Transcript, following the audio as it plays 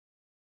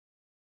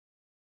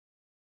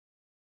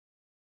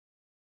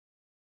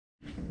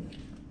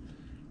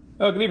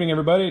Good evening,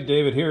 everybody.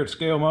 David here at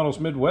Scale Models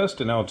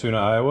Midwest in Altoona,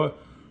 Iowa.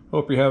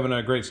 Hope you're having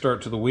a great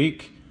start to the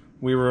week.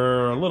 We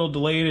were a little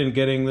delayed in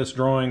getting this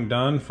drawing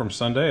done from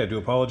Sunday. I do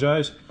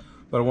apologize,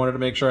 but I wanted to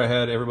make sure I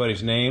had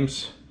everybody's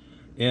names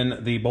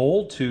in the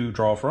bowl to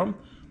draw from.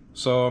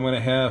 So I'm going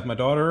to have my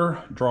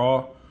daughter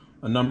draw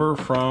a number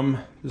from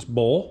this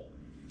bowl.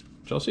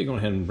 Chelsea, go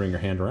ahead and bring your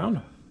hand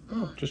around.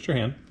 Oh, just your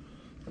hand.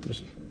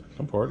 Just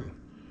come forward.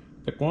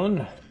 Pick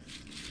one.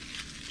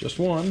 Just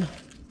one.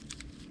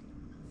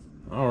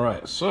 All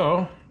right,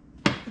 so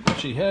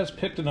she has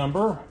picked a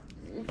number.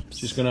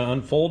 She's going to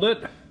unfold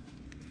it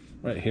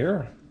right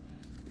here,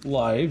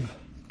 live.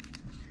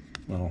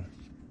 Well,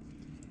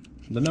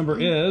 the number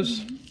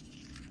is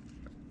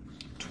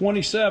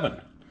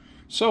 27.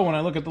 So when I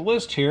look at the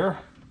list here,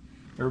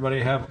 everybody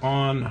have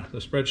on the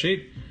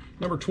spreadsheet,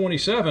 number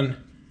 27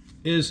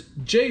 is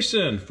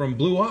Jason from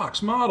Blue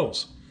Ox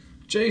Models.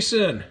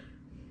 Jason,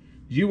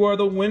 you are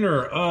the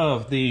winner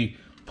of the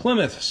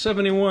Plymouth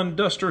 71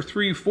 Duster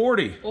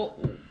 340. Oh.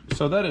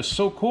 So that is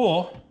so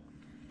cool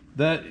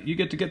that you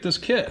get to get this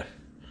kit.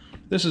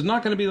 This is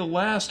not going to be the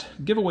last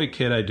giveaway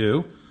kit I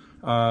do,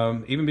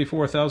 even before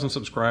 1,000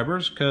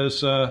 subscribers,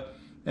 because I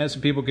had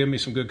some people give me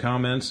some good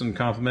comments and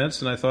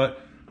compliments, and I thought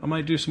I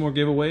might do some more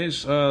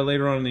giveaways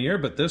later on in the year,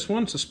 but this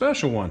one's a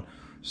special one.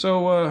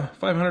 So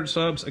 500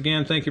 subs,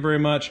 again, thank you very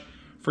much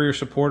for your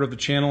support of the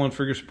channel and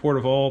for your support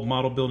of all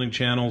model building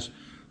channels.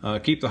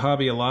 Keep the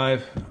hobby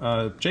alive.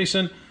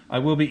 Jason, I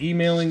will be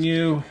emailing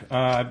you.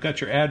 I've got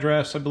your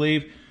address, I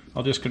believe.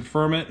 I'll just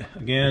confirm it.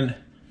 Again,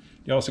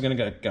 you're also going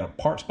to get a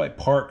Parts by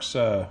Parks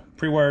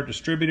pre-wired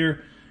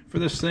distributor for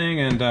this thing.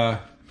 And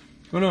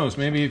who knows,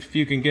 maybe if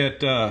you can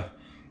get the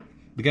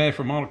guy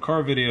from Model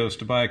Car Videos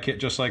to buy a kit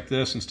just like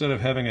this, instead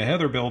of having a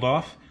Heather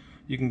build-off,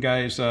 you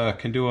guys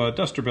can do a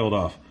Duster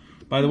build-off.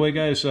 By the way,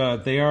 guys,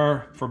 they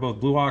are for both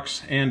Blue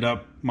Ox and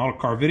Model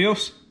Car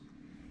Videos.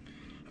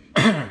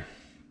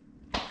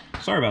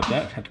 Sorry about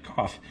that, I had to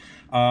cough.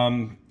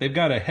 They've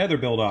got a Heather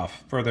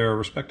build-off for their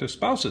respective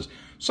spouses.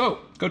 So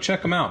go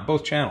check them out,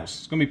 both channels.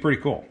 It's going to be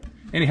pretty cool.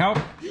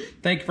 Anyhow,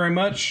 thank you very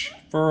much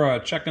for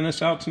checking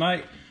this out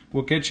tonight.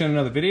 We'll catch you in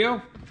another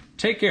video.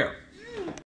 Take care.